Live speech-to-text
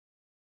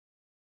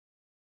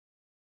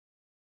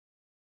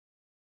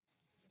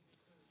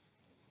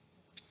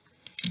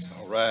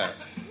right.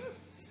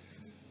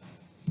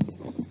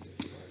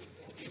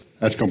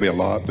 That's going to be a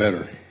lot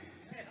better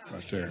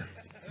right there.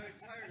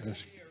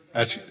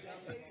 That's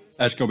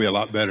going to be a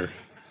lot better.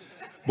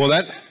 Well,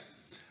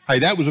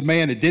 that was a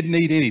man that didn't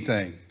need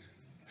anything.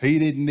 He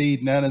didn't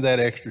need none of that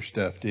extra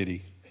stuff, did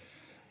he?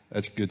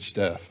 That's good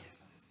stuff.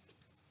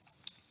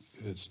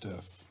 Good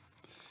stuff.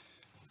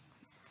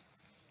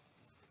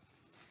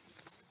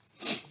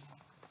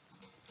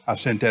 I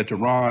sent that to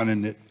Ron,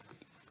 and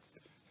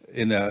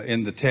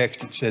in the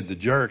text it said the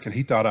jerk, and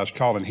he thought I was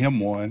calling him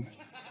one.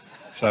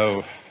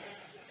 So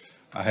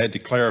I had to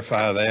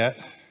clarify that.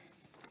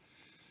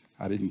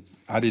 I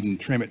didn't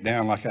trim it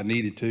down like I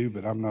needed to,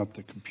 but I'm not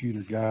the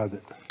computer guy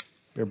that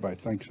everybody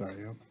thinks I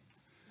am.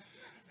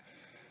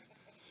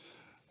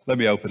 Let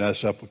me open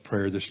us up with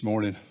prayer this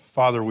morning.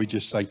 Father, we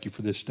just thank you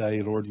for this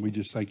day, Lord, and we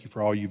just thank you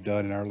for all you've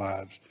done in our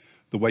lives,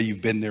 the way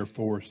you've been there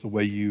for us, the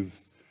way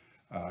you've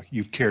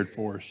cared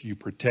for us, you've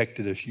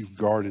protected us, you've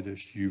guarded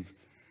us, you've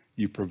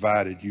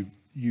provided,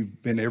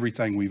 you've been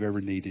everything we've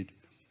ever needed.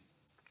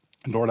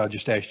 And Lord, I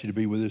just ask you to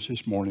be with us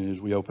this morning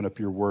as we open up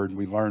your word and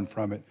we learn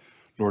from it.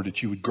 Lord,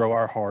 that you would grow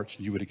our hearts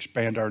and you would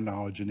expand our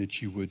knowledge, and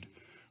that you would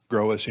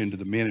grow us into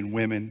the men and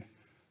women,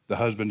 the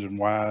husbands and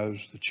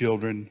wives, the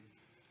children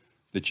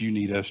that you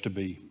need us to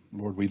be.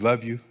 Lord, we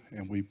love you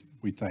and we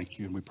thank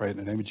you, and we pray in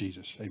the name of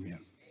Jesus. Amen.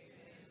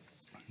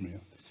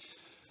 Amen.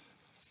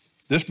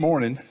 This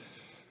morning,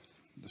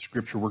 the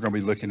scripture we're going to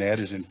be looking at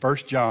is in 1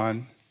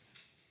 John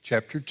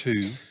chapter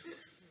 2,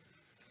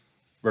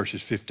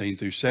 verses 15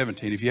 through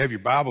 17. If you have your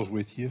Bibles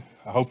with you,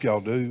 I hope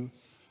y'all do.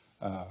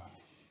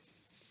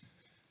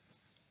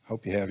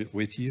 Hope you have it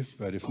with you,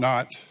 but if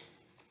not,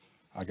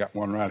 I got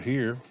one right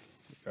here.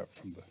 I got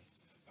from the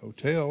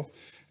hotel,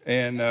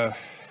 and they're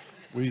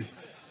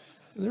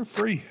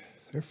free.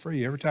 They're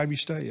free every time you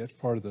stay. That's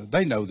part of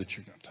they know that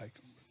you're going to take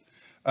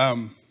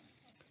them.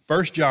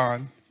 1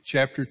 John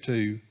chapter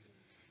 2,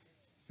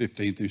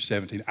 15 through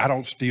 17. I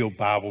don't steal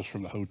Bibles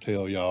from the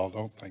hotel, y'all.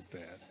 Don't think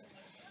that.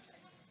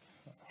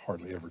 I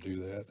hardly ever do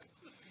that.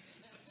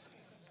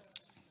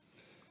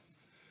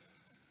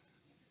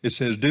 It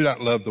says, do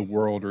not love the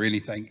world or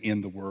anything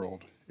in the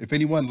world. If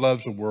anyone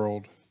loves the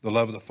world, the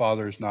love of the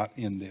Father is not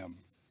in them.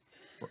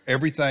 For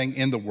everything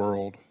in the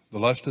world, the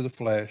lust of the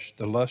flesh,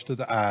 the lust of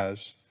the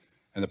eyes,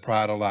 and the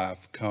pride of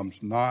life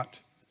comes not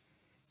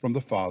from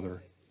the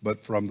Father,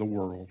 but from the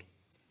world.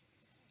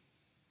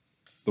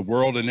 The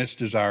world and its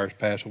desires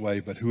pass away,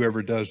 but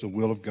whoever does the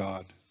will of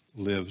God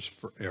lives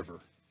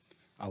forever.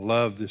 I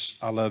love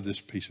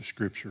this piece of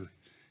scripture.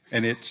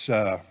 And it's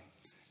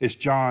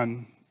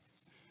John,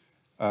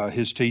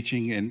 his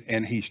teaching,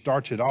 and he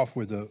starts it off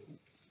with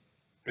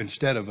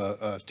instead of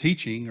a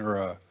teaching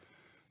or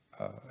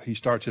he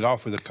starts it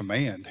off with a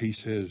command. He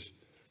says,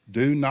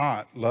 do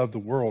not love the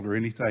world or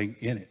anything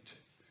in it.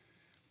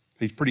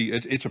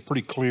 It's a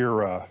pretty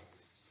clear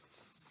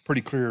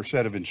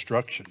set of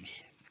instructions.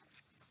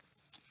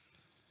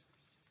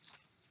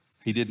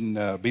 He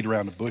didn't beat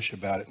around the bush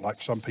about it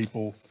like some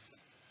people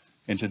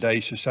in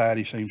today's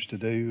society seems to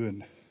do,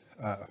 and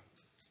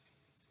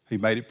he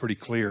made it pretty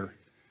clear.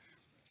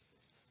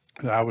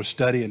 And I was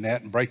studying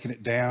that and breaking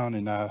it down,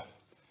 and I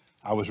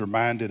was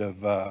reminded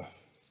of a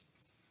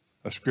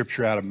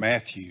scripture out of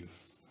Matthew,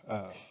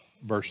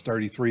 verse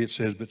 33. It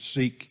says, but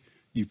seek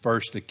ye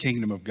first the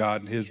kingdom of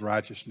God and his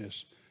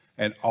righteousness,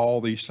 and all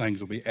these things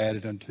will be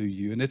added unto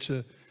you. And it's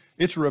a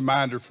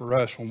reminder for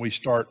us when we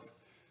start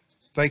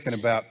thinking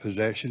about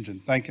possessions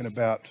and thinking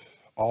about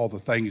all the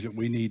things that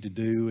we need to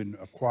do and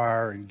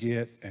acquire and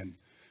get and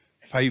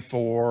pay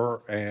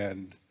for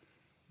and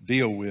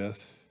deal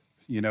with,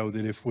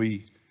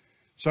 that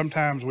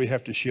sometimes we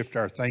have to shift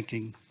our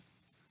thinking.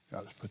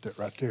 I'll just put that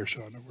right there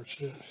so I know where it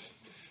says.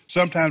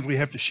 Sometimes we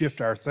have to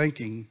shift our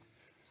thinking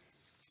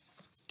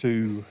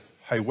to,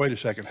 hey, wait a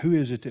second, who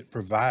is it that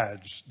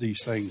provides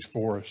these things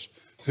for us?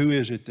 Who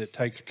is it that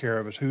takes care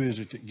of us? Who is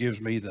it that gives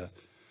me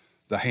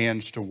the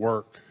hands to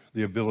work,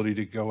 the ability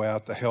to go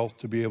out, the health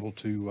to be able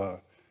to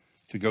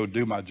go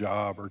do my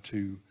job or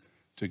to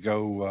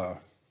go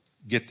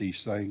get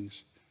these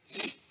things?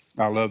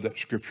 I love that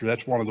scripture.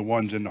 That's one of the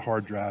ones in the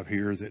hard drive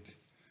here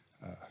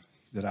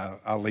that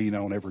I lean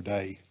on every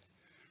day.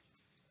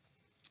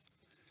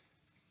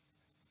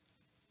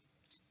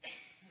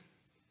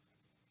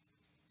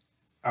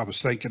 I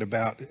was thinking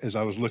about, as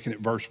I was looking at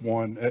verse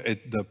 1,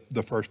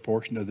 the first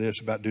portion of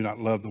this about do not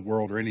love the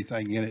world or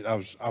anything in it, I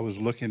was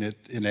looking at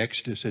in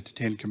Exodus at the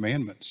 10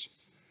 Commandments.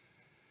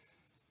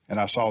 And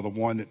I saw the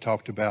one that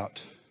talked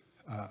about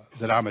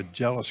that I'm a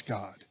jealous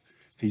God.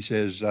 He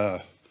says,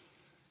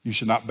 you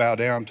should not bow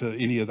down to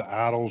any of the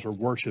idols or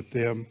worship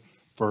them,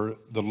 for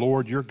the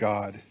Lord your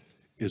God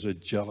is a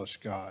jealous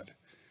God.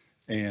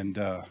 And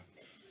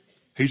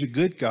he's a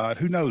good God.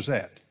 Who knows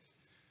that?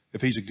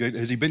 If he's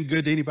has he been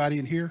good to anybody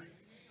in here?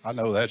 I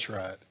know that's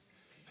right.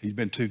 He's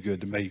been too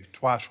good to me,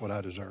 twice what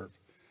I deserve.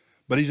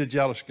 But he's a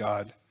jealous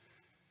God.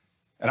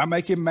 And I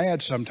make him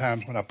mad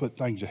sometimes when I put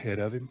things ahead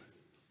of him.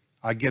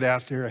 I get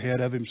out there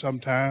ahead of him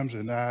sometimes,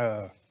 and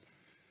I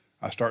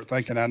start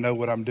thinking I know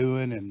what I'm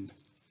doing, and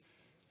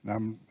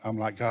And I'm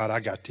like, God, I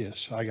got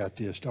this. I got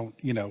this. Don't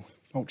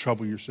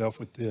trouble yourself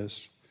with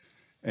this.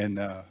 And,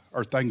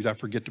 or things I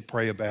forget to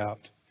pray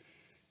about.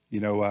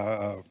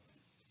 I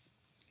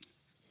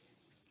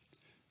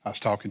was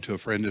talking to a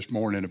friend this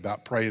morning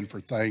about praying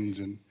for things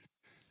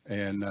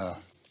and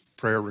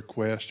prayer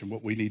requests and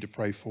what we need to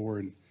pray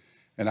for.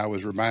 And I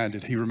was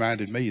he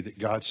reminded me that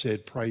God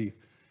said, pray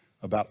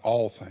about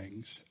all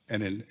things.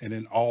 And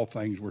in all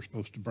things, we're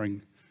supposed to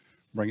bring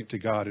it to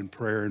God in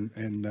prayer.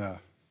 And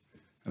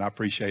I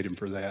appreciate him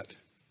for that.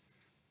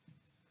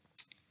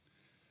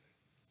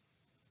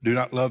 Do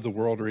not love the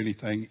world or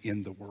anything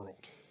in the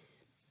world.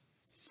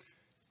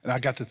 And I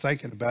got to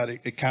thinking about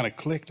it. It kind of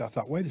clicked. I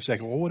thought, wait a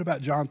second. Well, what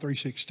about John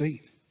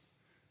 3:16?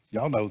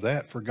 Y'all know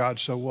that. For God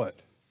so what?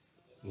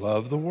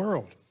 Love the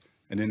world.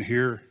 And then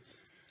here,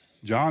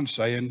 John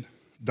saying,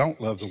 don't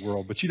love the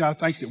world. But, I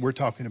think that we're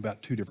talking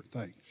about two different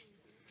things.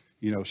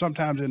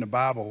 Sometimes in the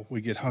Bible,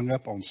 we get hung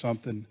up on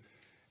something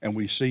and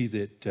we see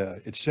that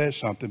it says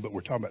something, but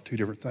we're talking about two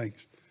different things.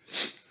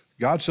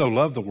 God so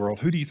loved the world.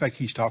 Who do you think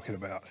he's talking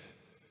about?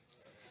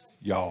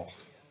 Y'all.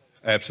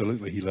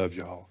 Absolutely, he loves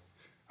y'all.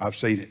 I've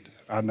seen it.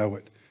 I know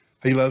it.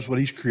 He loves what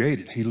he's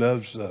created. He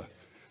loves the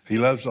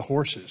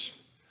horses.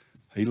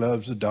 He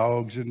loves the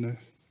dogs and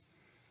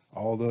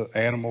all the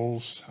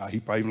animals. He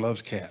probably even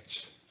loves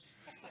cats.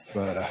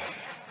 But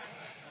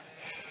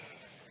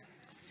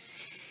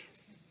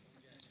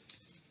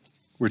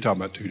we're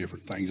talking about two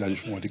different things. I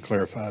just wanted to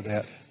clarify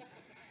that.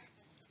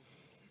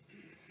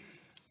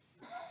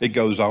 It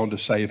goes on to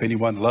say, if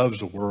anyone loves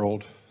the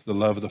world, the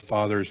love of the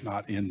Father is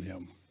not in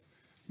them.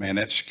 Man,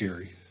 that's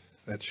scary.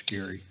 That's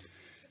scary.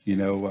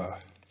 And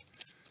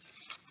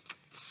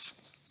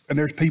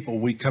there's people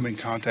we come in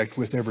contact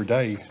with every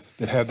day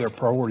that have their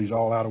priorities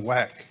all out of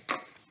whack.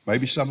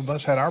 Maybe some of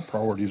us had our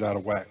priorities out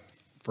of whack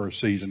for a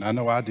season. I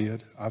know I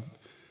did.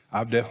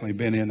 I've definitely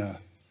been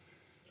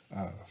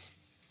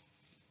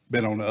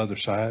been on the other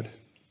side.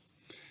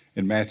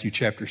 In Matthew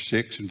chapter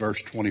 6 and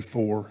verse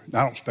 24, and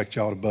I don't expect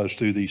y'all to buzz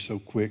through these so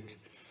quick.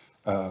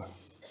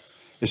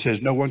 It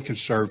says, no one can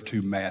serve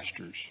two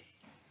masters.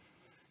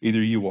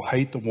 Either you will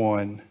hate the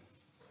one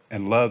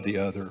and love the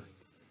other,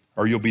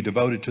 or you'll be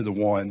devoted to the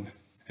one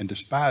and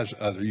despise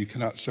the other. You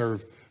cannot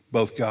serve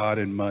both God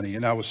and money.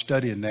 And I was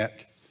studying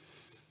that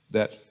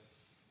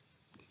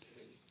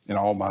in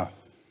all my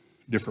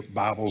different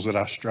Bibles that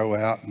I throw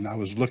out, and I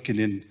was looking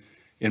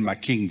in my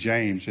King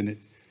James, and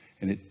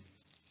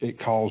it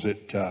calls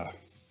it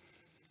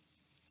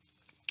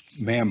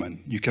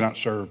mammon. You cannot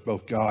serve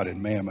both God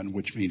and mammon,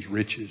 which means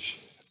riches.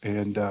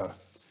 And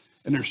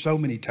there's so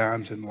many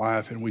times in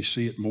life, and we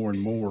see it more and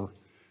more,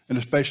 and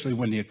especially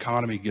when the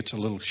economy gets a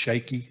little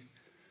shaky,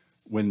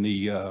 when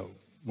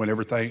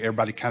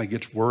everybody kind of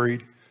gets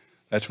worried,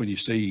 that's when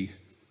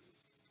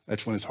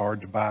it's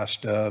hard to buy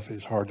stuff,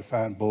 it's hard to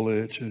find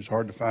bullets, it's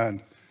hard to find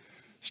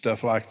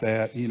stuff like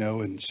that,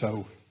 and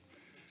so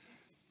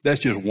that's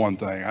just one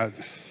thing.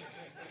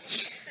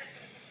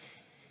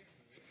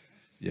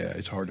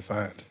 It's hard to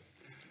find.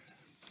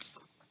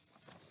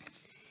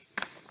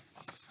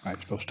 I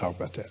ain't supposed to talk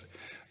about that.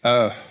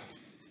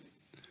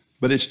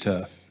 But it's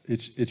tough.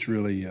 It's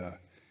really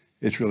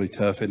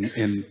tough. And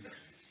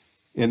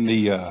in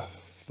the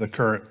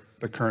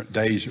current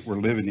days that we're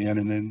living in,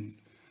 and then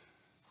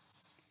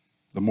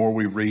the more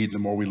we read, the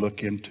more we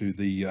look into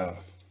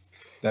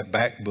that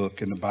back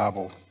book in the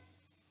Bible,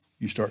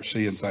 you start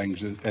seeing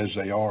things as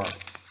they are,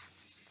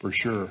 for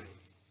sure.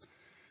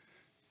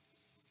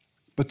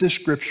 But this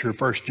scripture,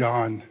 1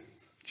 John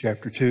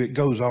chapter 2, it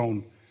goes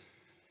on.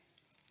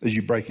 As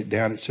you break it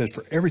down, it says,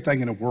 for everything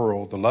in the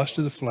world, the lust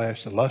of the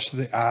flesh, the lust of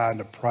the eye, and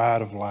the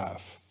pride of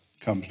life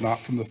comes not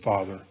from the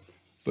Father,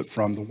 but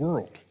from the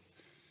world.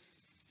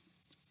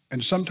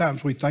 And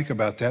sometimes we think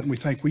about that and we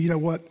think, well, you know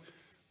what?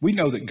 We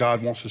know that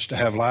God wants us to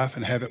have life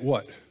and have it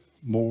what?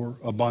 More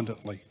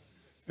abundantly.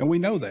 And we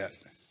know that.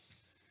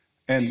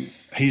 And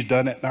he's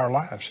done it in our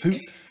lives.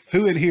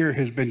 Who in here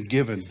has been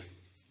given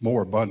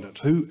more abundance?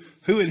 Who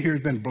in here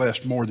has been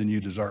blessed more than you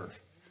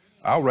deserve?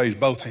 I'll raise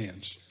both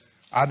hands.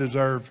 I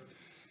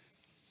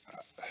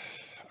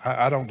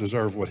don't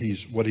deserve what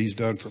he's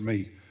done for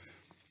me.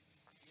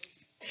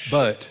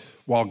 But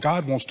while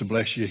God wants to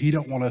bless you, he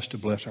don't want us to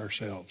bless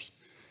ourselves.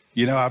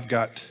 I've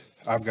got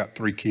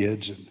 3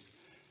 kids,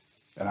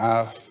 and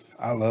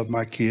I love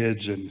my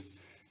kids, and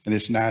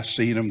it's nice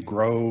seeing them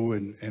grow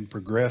and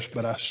progress,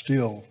 but I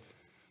still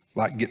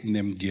like getting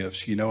them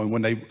gifts, and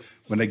when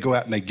they go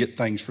out and they get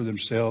things for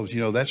themselves,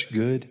 that's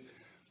good,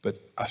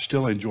 but I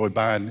still enjoy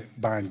buying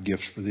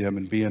gifts for them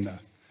and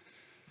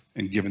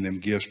and giving them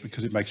gifts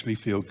because it makes me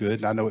feel good,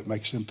 and I know it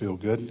makes them feel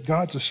good. And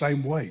God's the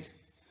same way.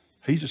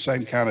 He's the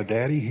same kind of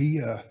daddy.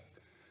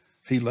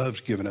 He loves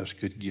giving us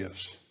good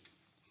gifts.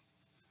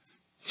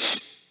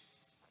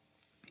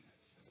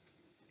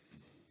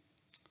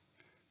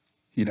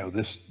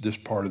 This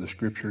part of the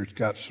scripture, it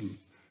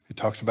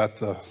talks about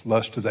the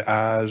lust of the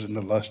eyes and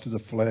the lust of the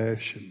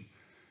flesh. And,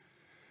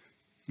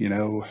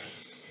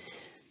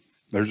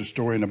 there's a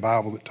story in the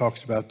Bible that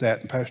talks about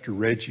that. And Pastor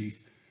Reggie,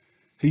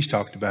 he's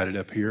talked about it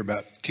up here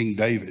about King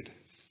David.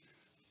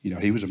 You know,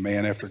 he was a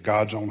man after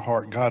God's own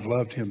heart. God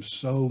loved him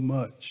so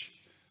much.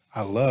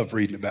 I love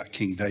reading about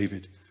King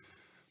David.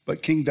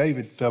 But King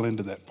David fell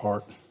into that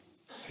part.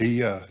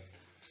 Y'all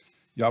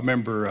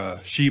remember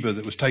Sheba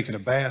that was taking a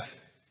bath?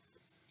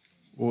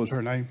 What was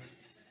her name?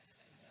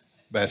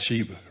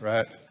 Bathsheba,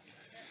 right?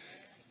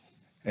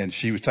 And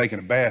she was taking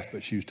a bath,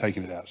 but she was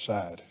taking it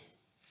outside.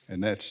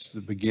 And that's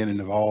the beginning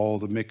of all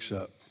the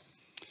mix-up.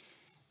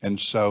 And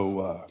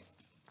so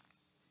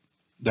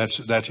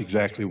that's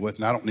exactly what,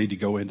 and I don't need to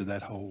go into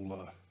that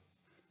whole,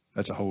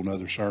 that's a whole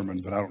nother sermon,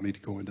 but I don't need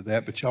to go into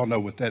that. But y'all know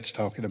what that's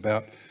talking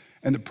about.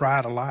 And the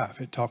pride of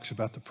life, it talks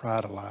about the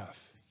pride of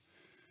life.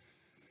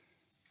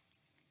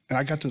 And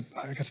I got to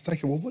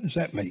thinking, well, what does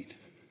that mean?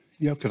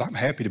 You know, because I'm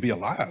happy to be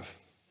alive.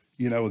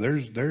 You know,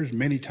 there's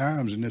many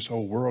times in this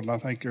whole world, and I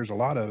think there's a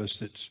lot of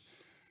us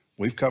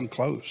we've come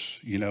close,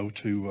 you know,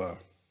 to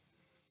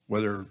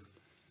whether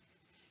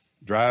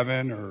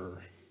driving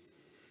or,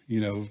 you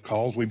know,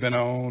 calls we've been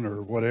on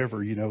or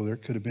whatever, you know, there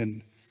could have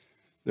been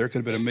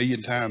a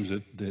million times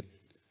that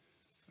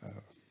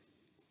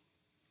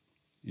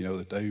you know,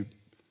 that they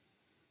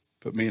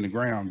put me in the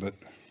ground. But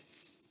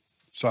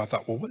so I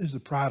thought, well, what is the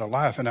pride of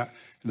life? And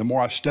the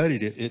more I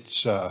studied it,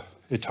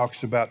 it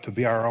talks about to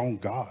be our own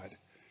God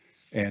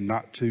and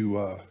not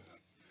to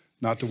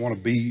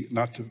want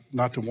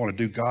to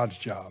do God's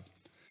job.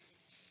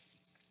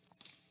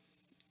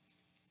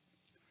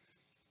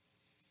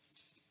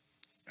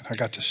 And I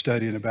got to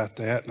studying about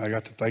that, and I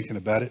got to thinking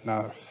about it,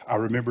 and I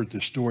remembered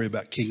the story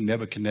about King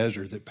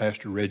Nebuchadnezzar that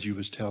Pastor Reggie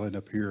was telling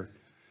up here.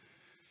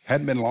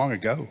 Hadn't been long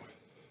ago.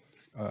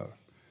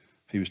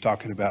 He was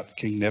talking about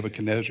King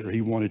Nebuchadnezzar.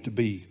 He wanted to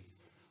be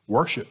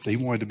worshipped. He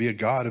wanted to be a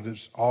god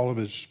all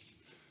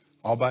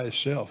by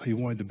himself. He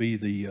wanted to be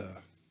the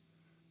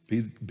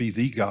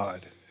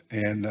God.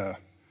 And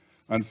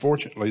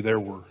unfortunately, there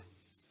were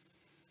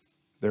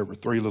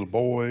 3 little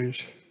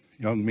boys,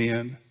 young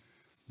men,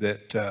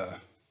 that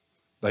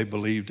they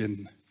believed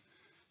in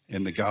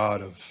the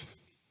God of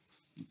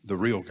the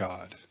real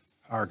God,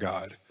 our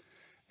God,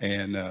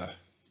 and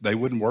they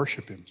wouldn't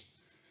worship him.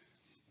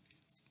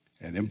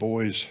 And them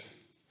boys,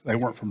 they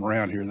weren't from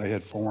around here. They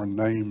had foreign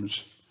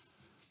names.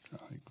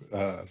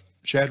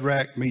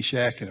 Shadrach,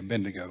 Meshach, and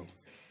Abednego.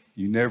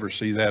 You never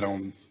see that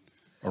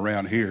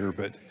around here,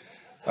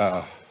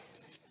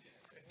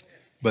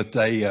 but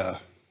they,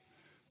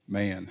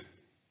 man,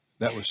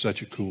 that was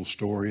such a cool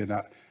story. And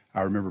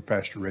I remember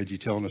Pastor Reggie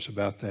telling us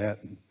about that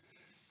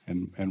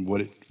and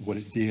what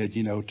it did,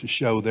 you know, to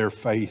show their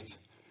faith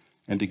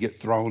and to get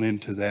thrown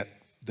into that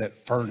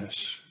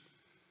furnace.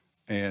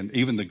 And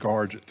even the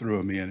guards that threw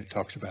them in, it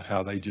talks about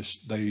how they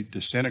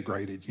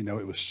disintegrated. You know,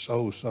 it was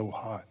so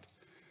hot.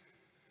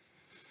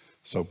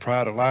 So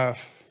pride of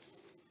life,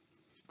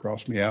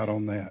 cross me out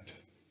on that.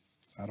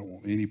 I don't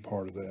want any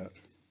part of that,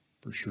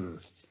 for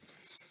sure.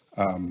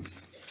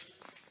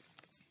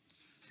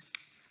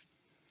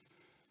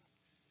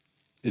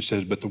 It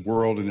says, but the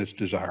world and its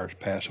desires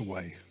pass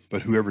away,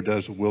 but whoever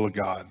does the will of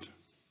God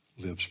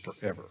lives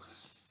forever.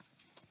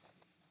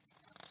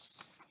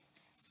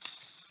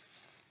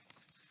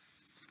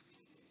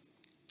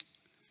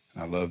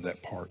 I love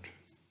that part.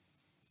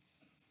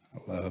 I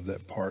love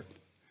that part.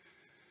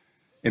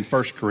 In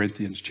 1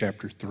 Corinthians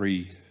chapter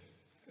 3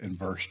 and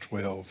verse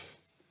 12,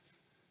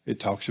 it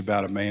talks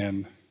about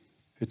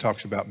it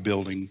talks about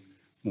building,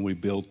 when we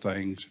build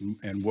things,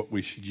 and what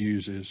we should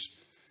use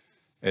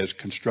as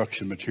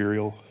construction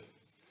material.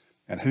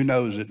 And who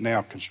knows that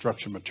now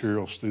construction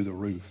materials through the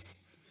roof.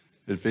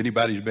 If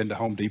anybody's been to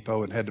Home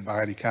Depot and had to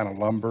buy any kind of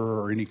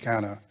lumber or any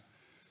kind of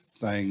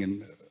thing,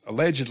 and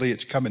allegedly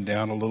it's coming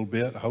down a little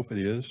bit. I hope it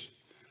is.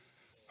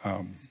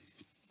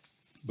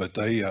 But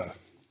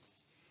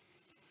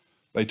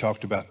they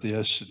talked about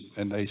this,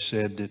 and they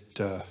said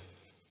that,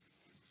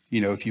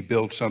 you know, if you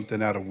build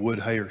something out of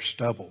wood, hay, or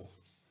stubble,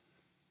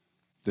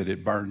 that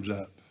it burns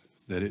up,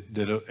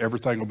 that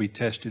everything will be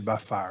tested by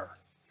fire.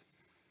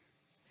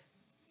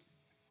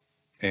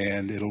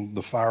 And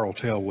the fire will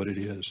tell what it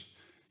is.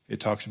 It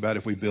talks about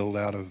if we build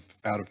out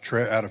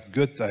of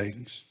good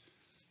things,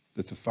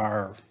 that the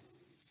fire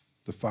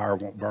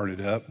won't burn it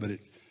up, but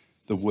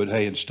the wood,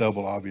 hay, and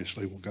stubble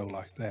obviously will go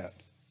like that.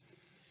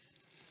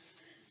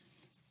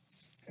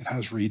 And I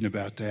was reading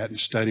about that and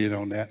studying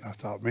on that, and I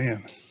thought,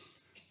 man,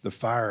 the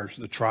fires,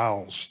 the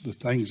trials, the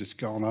things that's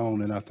gone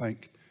on, and I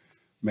think,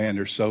 man,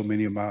 there's so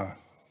many of my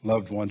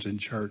loved ones in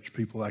church,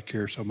 people I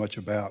care so much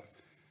about,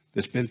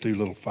 that's been through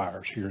little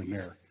fires here and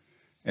there.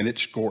 And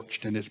it's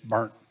scorched and it's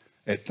burnt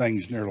at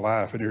things in their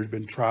life. And there's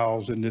been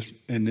trials in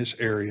this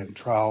area and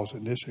trials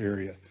in this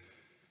area.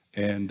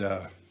 And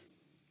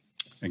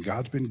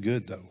God's been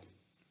good, though.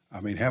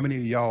 I mean, how many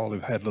of y'all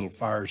have had little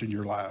fires in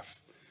your life?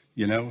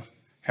 You know,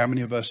 how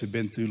many of us have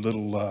been through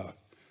little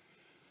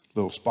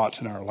spots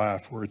in our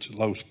life where it's a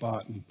low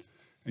spot, and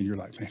you're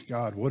like, man,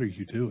 God, what are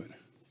you doing?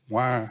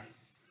 Why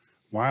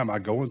am I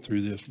going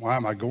through this? Why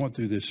am I going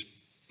through this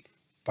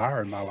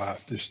fire in my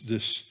life,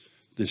 this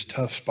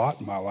tough spot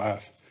in my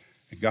life?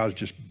 And God's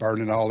just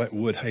burning all that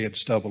wood, hay, and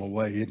stubble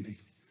away, isn't he?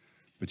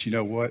 But you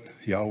know what?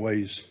 He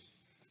always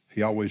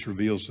He always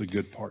reveals the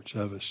good parts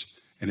of us,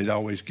 and it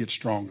always gets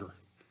stronger.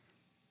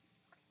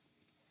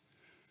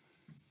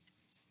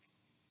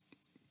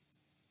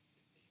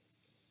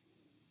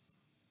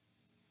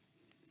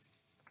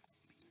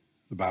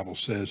 The Bible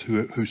says,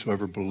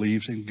 whosoever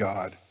believes in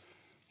God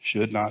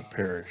should not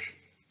perish,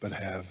 but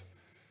have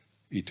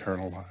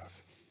eternal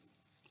life.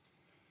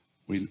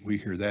 We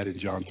hear that in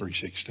John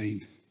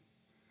 3:16.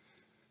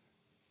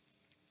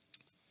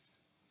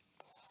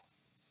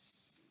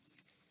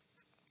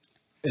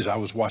 As I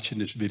was watching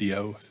this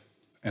video,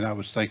 and I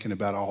was thinking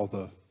about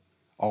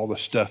all the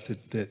stuff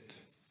that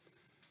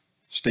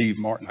Steve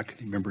Martin, I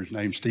can't remember his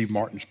name, Steve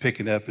Martin's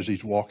picking up as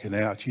he's walking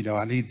out. You know,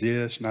 I need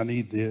this, and I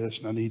need this,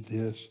 and I need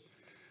this.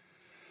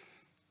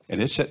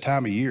 And it's that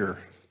time of year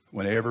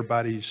when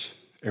everybody's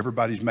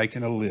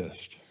making a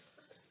list,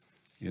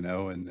 you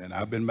know, and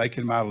I've been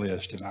making my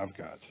list, and I've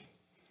got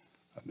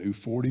a new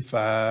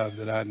 45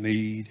 that I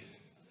need,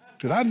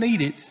 because I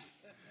need it.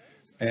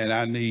 And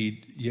I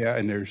need,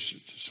 and there's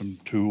some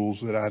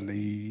tools that I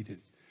need,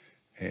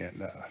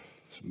 and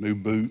some new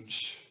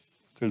boots,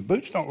 because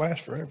boots don't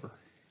last forever,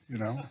 you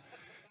know.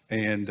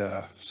 And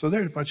so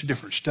there's a bunch of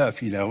different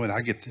stuff, you know, and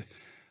I get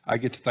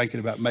to thinking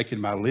about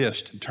making my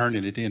list and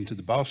turning it into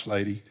the boss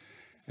lady.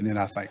 And then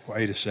I think,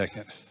 wait a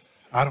second,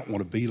 I don't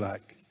want to be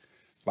like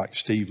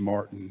Steve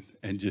Martin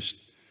and just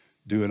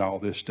doing all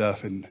this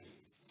stuff. And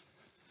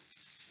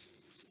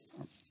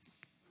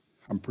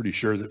I'm pretty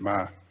sure that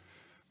my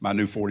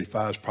new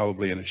 45 is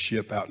probably in a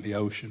ship out in the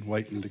ocean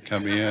waiting to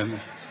come in.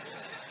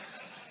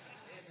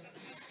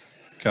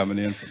 Coming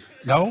in from,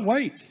 no,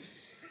 wait.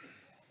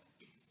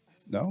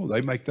 No,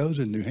 they make those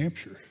in New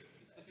Hampshire.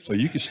 So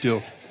you can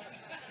still,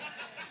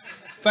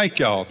 thank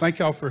y'all. Thank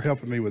y'all for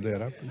helping me with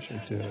that. I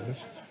appreciate that.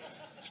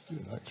 That's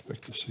good. I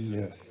expect to see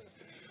that.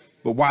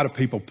 But why do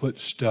people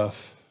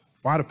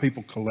why do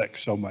people collect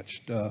so much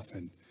stuff?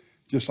 And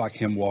just like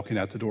him walking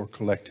out the door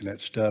collecting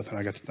that stuff, and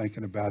I got to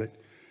thinking about it.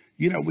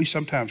 You know, we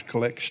sometimes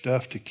collect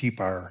stuff to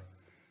keep our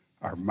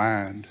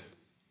mind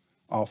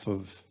off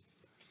of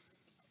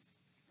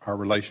our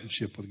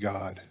relationship with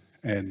God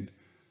and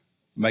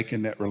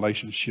making that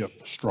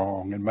relationship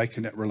strong and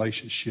making that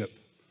relationship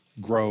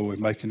grow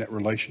and making that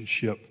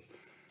relationship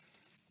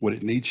what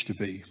it needs to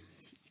be.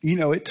 You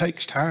know, it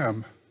takes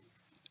time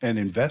and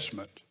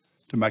investment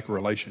to make a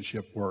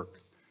relationship work.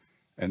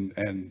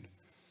 And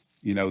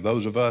you know,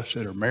 those of us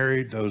that are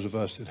married, those of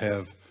us that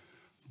have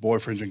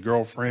boyfriends and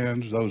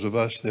girlfriends, those of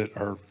us that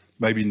are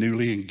maybe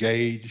newly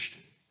engaged.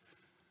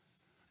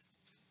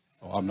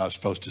 Oh, I'm not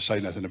supposed to say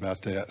nothing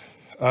about that.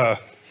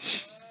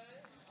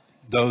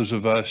 Those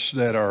of us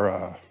that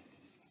are,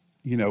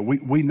 you know,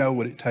 we know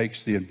what it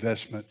takes, the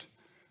investment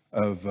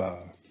of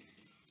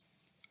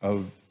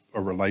a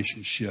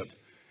relationship.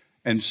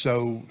 And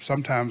so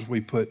sometimes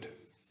we put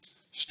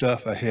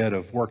stuff ahead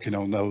of working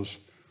on those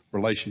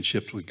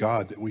relationships with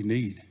God that we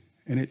need.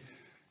 And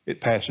it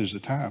passes the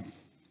time.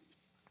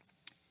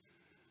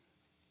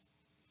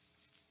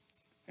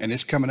 And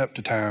it's coming up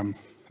to time,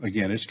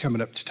 again, it's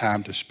coming up to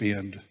time to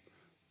spend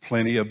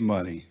plenty of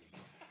money.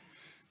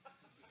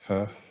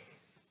 Huh?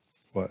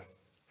 What?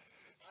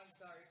 I'm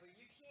sorry, but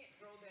you can't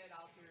throw that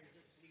out there and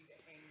just leave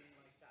it hanging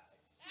like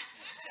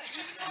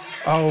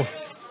that. Oh.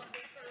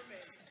 The sermon,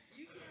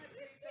 you cannot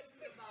say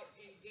something about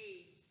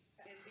engaged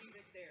and leave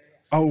it there.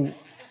 Oh.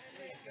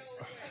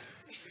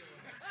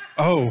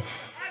 Oh.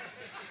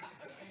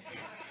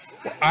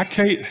 I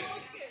can't.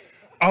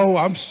 Oh,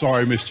 I'm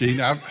sorry, Miss Jean.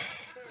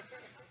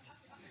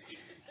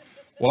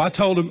 Well, I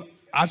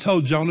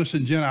told Jonas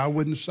and Jenna I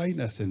wouldn't say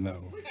nothing,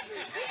 though.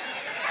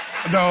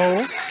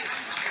 No.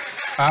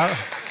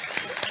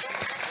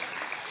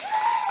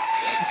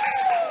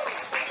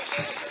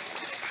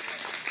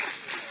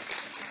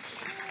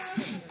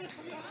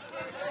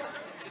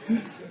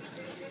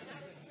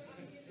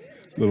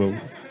 Little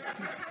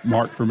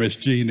mark for Miss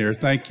Jean there.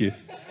 Thank you.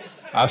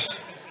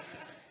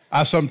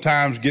 I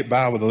sometimes get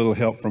by with a little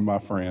help from my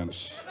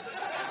friends.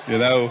 You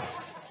know,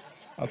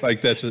 I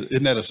think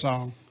isn't that a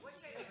song?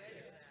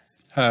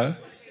 Huh?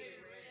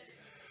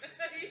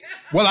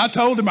 Well, I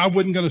told him I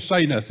wasn't going to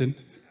say nothing,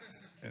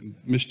 and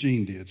Miss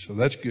Jean did, so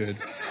that's good.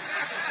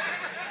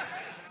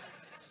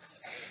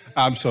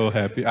 I'm so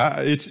happy.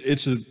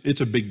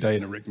 It's a big day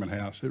in the Rickman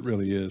house. It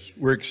really is.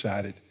 We're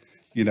excited.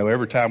 You know,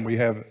 every time we've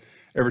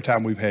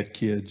had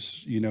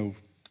kids, you know,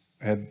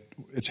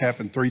 it's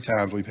happened 3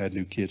 times we've had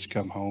new kids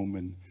come home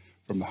and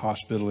from the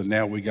hospital, and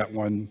now we got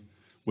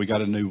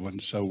a new one,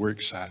 so we're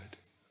excited.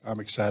 I'm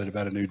excited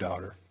about a new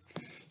daughter.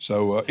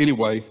 So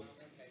anyway,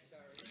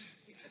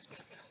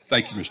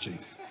 thank you, Miss Jean.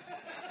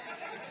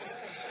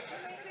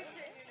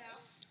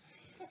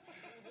 I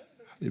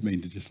didn't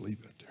mean to just leave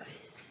it there.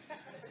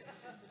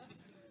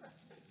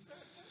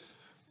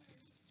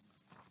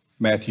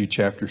 Matthew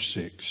chapter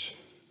 6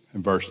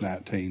 and verse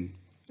 19.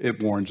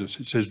 It warns us.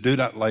 It says, do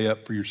not lay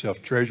up for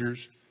yourself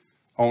treasures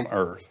on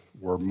earth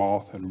where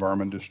moth and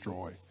vermin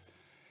destroy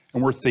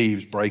and where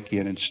thieves break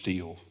in and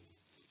steal.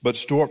 But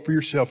store up for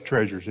yourself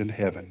treasures in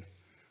heaven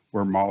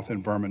where moth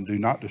and vermin do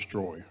not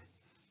destroy,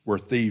 where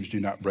thieves do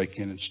not break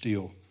in and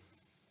steal.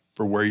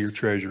 For where your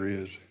treasure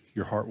is,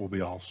 your heart will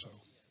be also.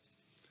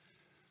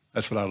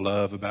 That's what I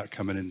love about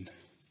coming in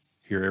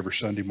here every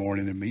Sunday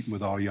morning and meeting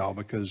with all y'all,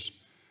 because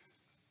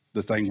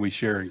the thing we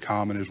share in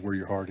common is where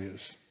your heart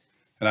is.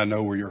 And I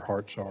know where your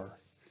hearts are.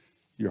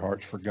 Your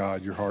heart's for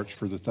God. Your heart's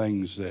for the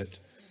things that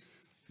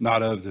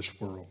not of this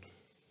world,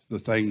 the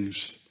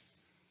things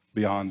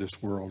beyond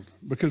this world,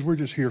 because we're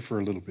just here for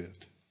a little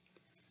bit,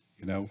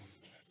 you know.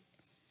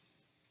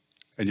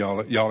 And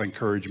y'all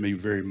encourage me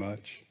very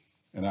much,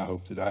 and I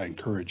hope that I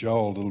encourage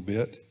y'all a little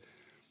bit.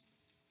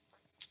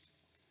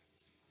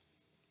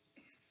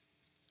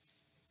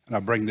 And I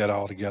bring that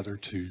all together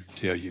to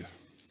tell you,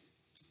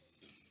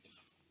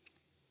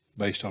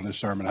 based on this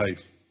sermon, hey,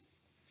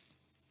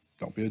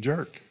 don't be a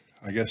jerk.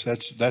 I guess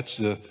that's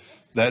the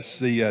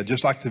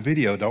just like the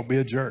video, don't be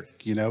a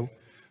jerk, you know.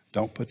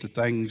 Don't put the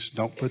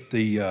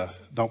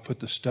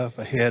stuff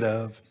ahead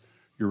of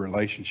your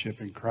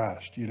relationship in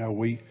Christ. You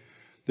know,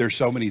 there's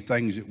so many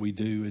things that we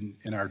do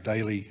in our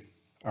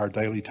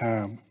daily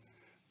time.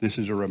 This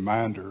is a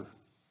reminder.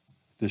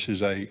 This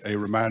is a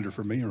reminder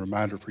for me, a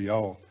reminder for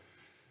y'all,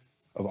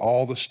 of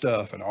all the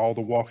stuff and all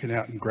the walking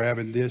out and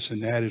grabbing this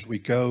and that as we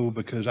go,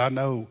 because I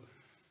know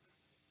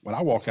when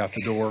I walk out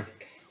the door,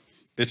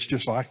 it's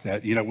just like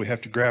that. You know, we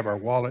have to grab our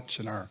wallets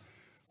and our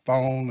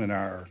phone and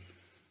our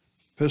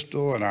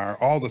pistol and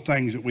all the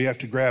things that we have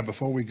to grab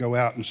before we go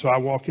out. And so I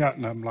walk out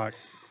and I'm like,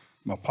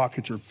 my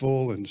pockets are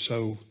full. And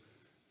so,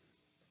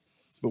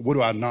 but what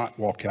do I not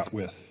walk out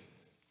with?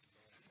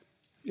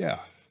 Yeah,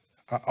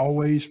 I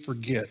always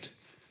forget.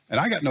 And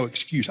I got no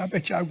excuse. I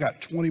bet you I've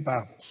got 20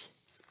 Bibles.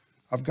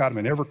 I've got them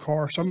in every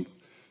car.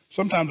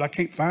 Sometimes I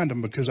can't find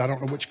them because I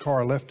don't know which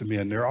car I left them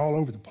in. They're all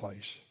over the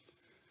place.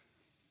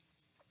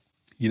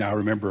 You know, I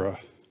remember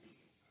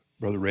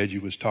Brother Reggie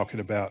was talking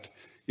about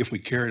if we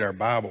carried our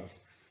Bible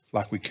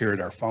like we carried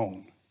our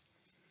phone,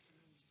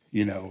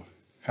 you know,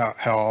 how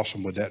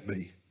awesome would that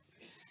be?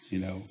 You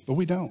know, but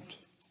we don't.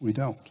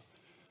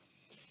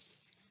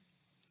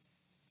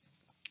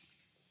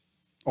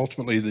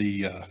 Ultimately,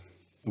 the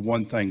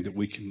one thing that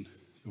we can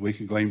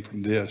glean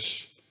from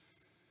this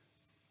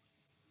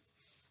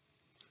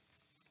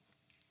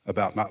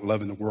about not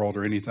loving the world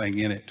or anything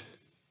in it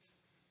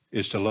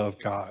is to love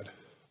God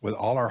with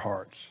all our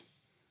hearts,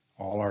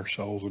 all our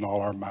souls, and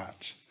all our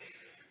minds.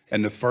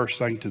 And the first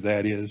thing to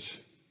that is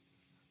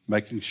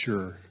making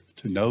sure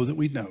to know that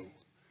we know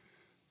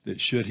that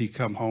should he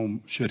come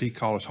home, should he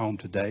call us home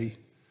today,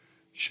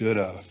 should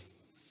a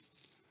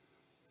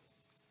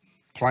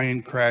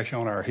plane crash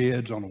on our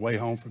heads on the way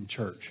home from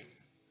church,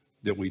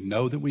 that we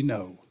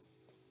know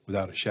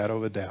without a shadow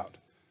of a doubt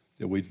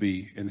that we'd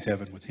be in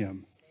heaven with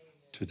him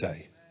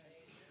today.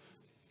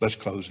 Let's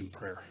close in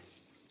prayer.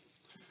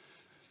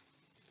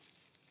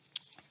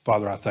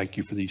 Father, I thank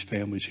you for these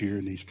families here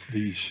and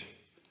these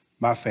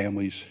my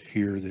families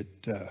here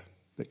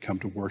that come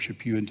to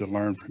worship you and to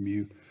learn from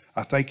you.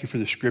 I thank you for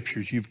the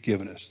scriptures you've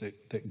given us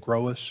that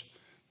grow us,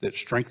 that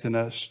strengthen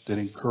us, that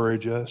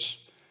encourage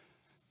us,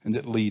 and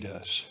that lead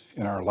us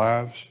in our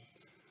lives.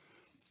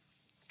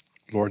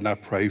 Lord, and I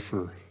pray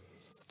for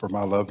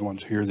my loved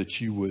ones here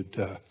that you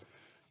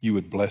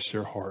would bless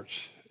their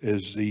hearts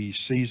as the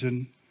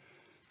season.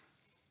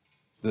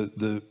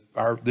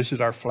 This is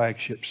our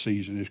flagship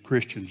season as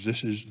Christians.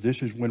 This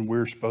is when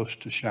we're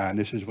supposed to shine.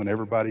 This is when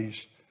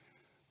everybody's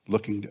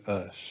looking to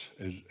us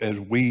as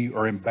we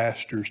are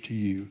ambassadors to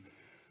you.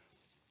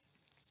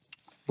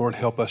 Lord,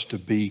 help us to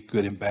be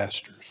good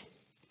ambassadors.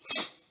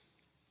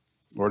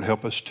 Lord,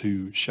 help us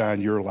to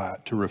shine your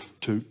light, to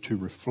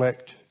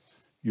reflect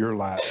your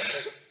light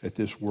at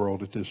this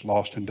world, at this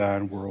lost and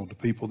dying world, the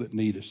people that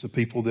need us, the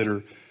people that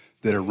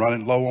are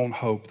running low on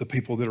hope, the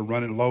people that are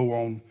running low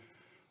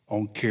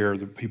on care,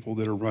 the people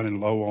that are running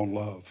low on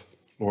love.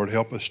 Lord,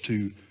 help us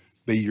to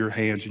be your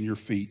hands and your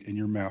feet and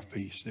your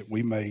mouthpiece, that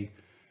we may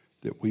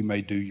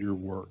do your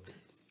work.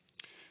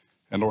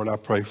 And Lord, I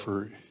pray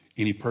for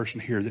any person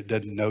here that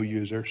doesn't know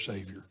you as their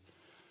Savior.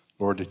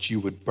 Lord, that you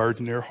would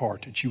burden their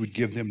heart, that you would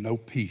give them no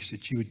peace,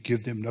 that you would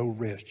give them no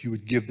rest, you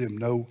would give them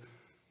no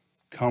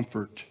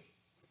comfort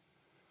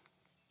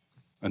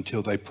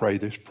until they pray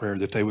this prayer,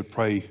 that they would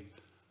pray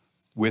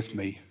with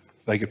me.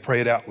 They could pray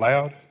it out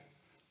loud.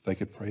 They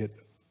could pray it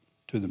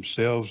to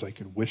themselves. They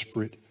could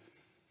whisper it.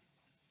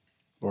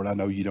 Lord, I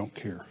know you don't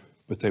care,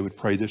 but they would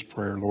pray this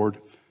prayer. Lord,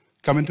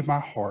 come into my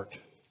heart.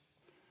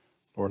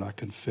 Lord, I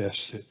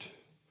confess that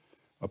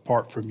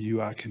apart from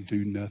you, I can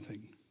do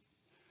nothing.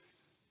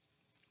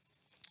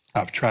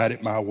 I've tried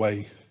it my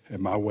way,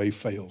 and my way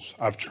fails.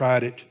 I've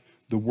tried it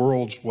the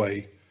world's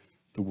way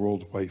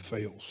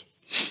fails.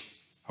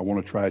 I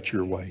want to try it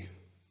your way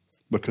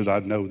because I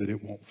know that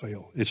it won't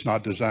fail. It's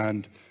not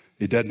designed,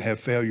 it doesn't have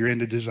failure in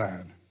the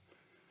design.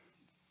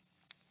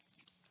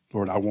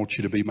 Lord, I want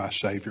you to be my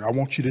Savior. I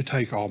want you to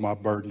take all my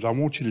burdens. I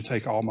want you to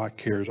take all my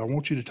cares. I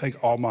want you to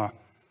take all my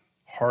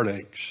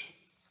heartaches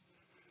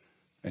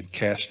and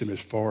cast them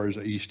as far as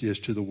the east is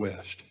to the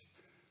west.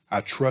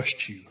 I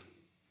trust you.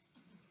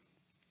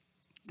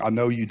 I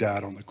know you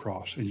died on the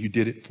cross and you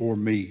did it for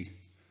me.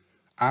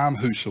 I'm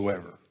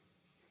whosoever.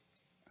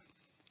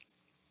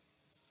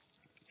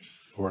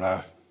 Lord,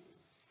 I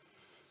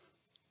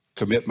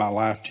commit my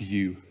life to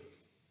you.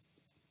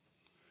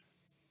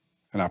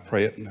 And I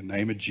pray it in the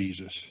name of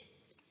Jesus.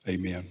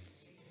 Amen.